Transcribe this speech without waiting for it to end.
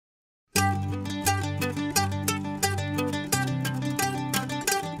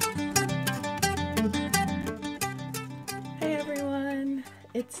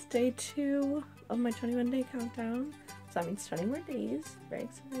it's day 2 of my 21-day countdown. So that means 20 more days. Very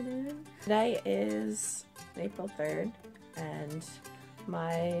excited. Today is April 3rd, and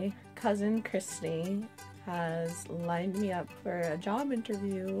my cousin Christy has lined me up for a job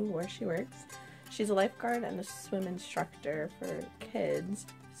interview where she works. She's a lifeguard and a swim instructor for kids.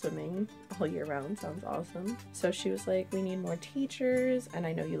 Swimming all year round sounds awesome. So she was like, we need more teachers, and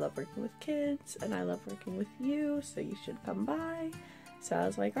I know you love working with kids and I love working with you, so you should come by. So I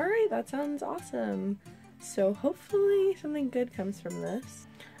was like, alright, that sounds awesome. So hopefully something good comes from this.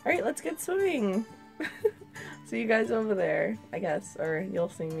 Alright, let's get swimming. See you guys over there, I guess, or you'll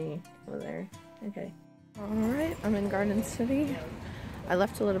see me over there. Okay. Alright, I'm in Garden City. I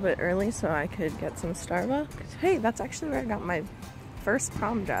left a little bit early so I could get some Starbucks. Hey, that's actually where I got my first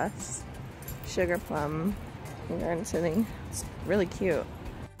prom dress. Sugar Plum in Garden City. It's really cute.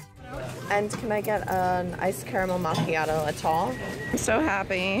 And can I get an iced caramel macchiato at all? I'm so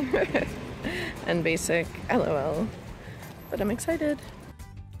happy. And basic, LOL. But I'm excited.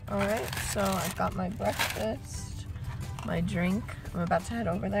 Alright, so I've got my breakfast, my drink. I'm about to head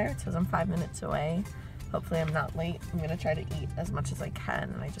over there. It says I'm 5 minutes away. Hopefully I'm not late. I'm gonna try to eat as much as I can,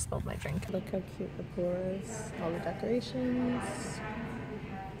 and I just spilled my drink. Look how cute the pool is. All the decorations.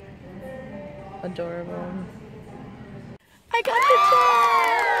 Adorable. I got the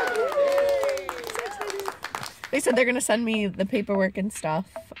job! So excited. They said they're gonna send me the paperwork and stuff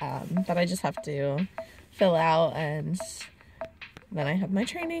that I just have to fill out, and then I have my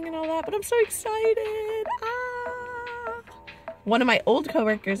training and all that, but I'm so excited! Ah! One of my old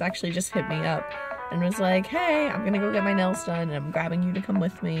coworkers actually just hit me up and was like, hey, I'm gonna go get my nails done and I'm grabbing you to come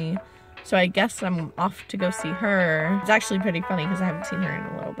with me. So I guess I'm off to go see her. It's actually pretty funny because I haven't seen her in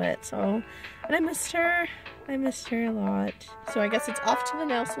a little bit, so, and I missed her. I missed her a lot. So I guess it's off to the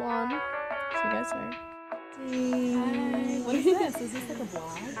nail salon. See you guys there. Hi. What is this? Is this like a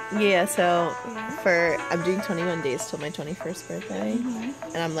vlog? Yeah, so I'm doing 21 days till my 21st birthday.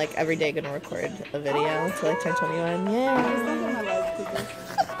 And I'm like every day gonna record a video till I turn 21. Yeah.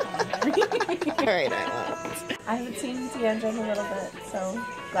 Alright, I haven't seen Deandra in a little bit, so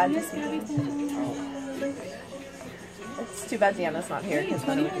glad to see you. It's too bad Deanna's not here. Wait,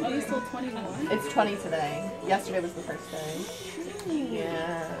 21 days till 21? It's 20 today. Yesterday was the first day.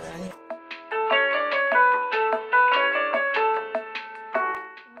 Yeah.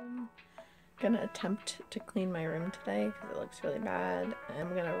 I'm gonna attempt to clean my room today because it looks really bad. I'm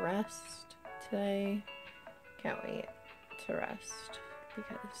gonna rest today. Can't wait to rest,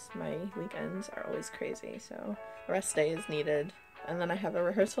 because my weekends are always crazy, so a rest day is needed. And then I have a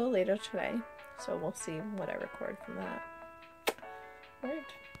rehearsal later today, so we'll see what I record from that. Alright.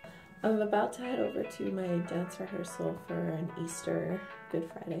 I'm about to head over to my dance rehearsal for an Easter Good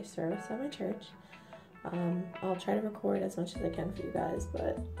Friday service at my church. I'll try to record as much as I can for you guys,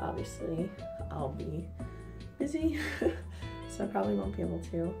 but obviously I'll be busy, so I probably won't be able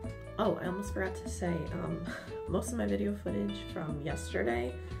to. Oh, I almost forgot to say, most of my video footage from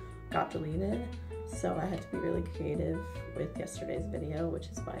yesterday got deleted, so I had to be really creative with yesterday's video, which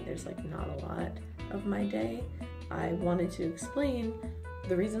is why there's like not a lot of my day. I wanted to explain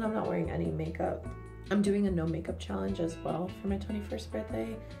the reason I'm not wearing any makeup. I'm doing a no makeup challenge as well for my 21st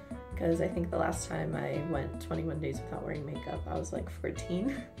birthday, because I think the last time I went 21 days without wearing makeup, I was like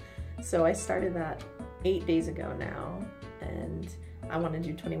 14. So I started that 8 days ago now, and I want to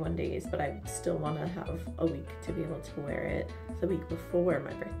do 21 days, but I still want to have a week to be able to wear it the week before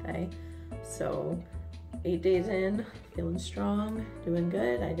my birthday. So 8 days in, feeling strong, doing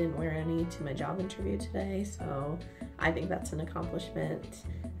good. I didn't wear any to my job interview today, so I think that's an accomplishment.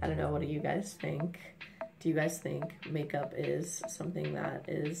 I don't know, what do you guys think? Do you guys think makeup is something that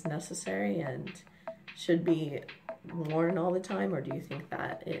is necessary and should be worn all the time, or do you think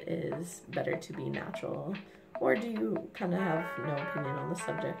that it is better to be natural? Or do you kind of have no opinion on the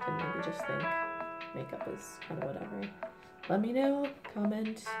subject and maybe just think makeup is kind of whatever? Let me know,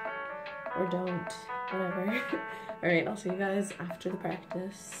 comment, or don't, whatever. Alright, I'll see you guys after the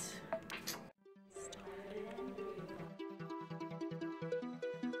practice.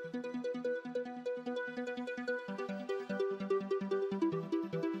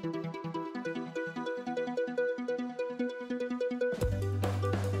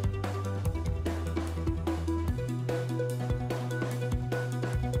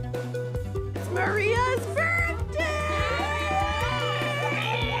 Maria's birthday!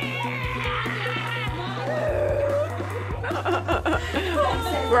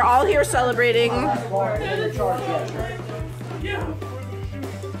 We're all here celebrating.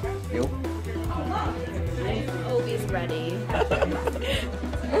 Obi's ready.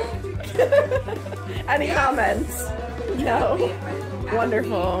 Any comments? No.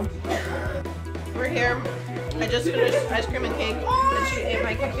 Wonderful. We're here. I just finished ice cream and cake, and she ate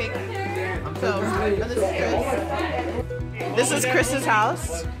my cupcake. So, and this is Chris. This is Chris's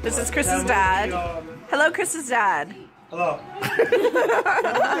house. This is Chris's dad. Hello, Chris's dad. Hello. Chris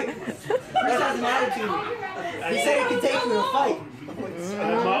has an attitude. He said he could take you in a fight.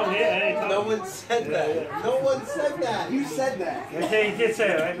 No one said that. No one said that. You said that. He did say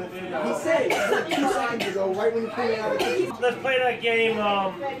it, right? He said it like 2 seconds ago, right when you came out of the kitchen. Let's play that game,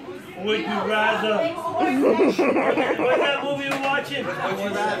 Would You Rather. What's that movie you're watching? Would You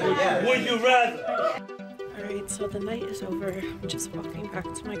Rather, yeah. Would You Rather. Alright, so the night is over. I'm just walking back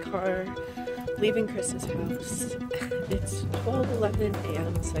to my car, leaving Chris's house. It's 12:11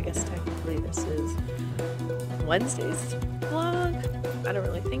 a.m., so I guess technically this is Wednesday's vlog. I don't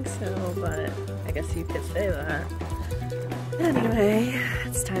really think so, but I guess you could say that. Anyway,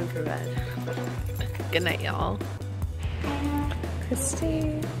 it's time for bed. Good night, y'all.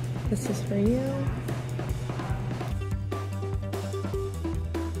 Christy, this is for you.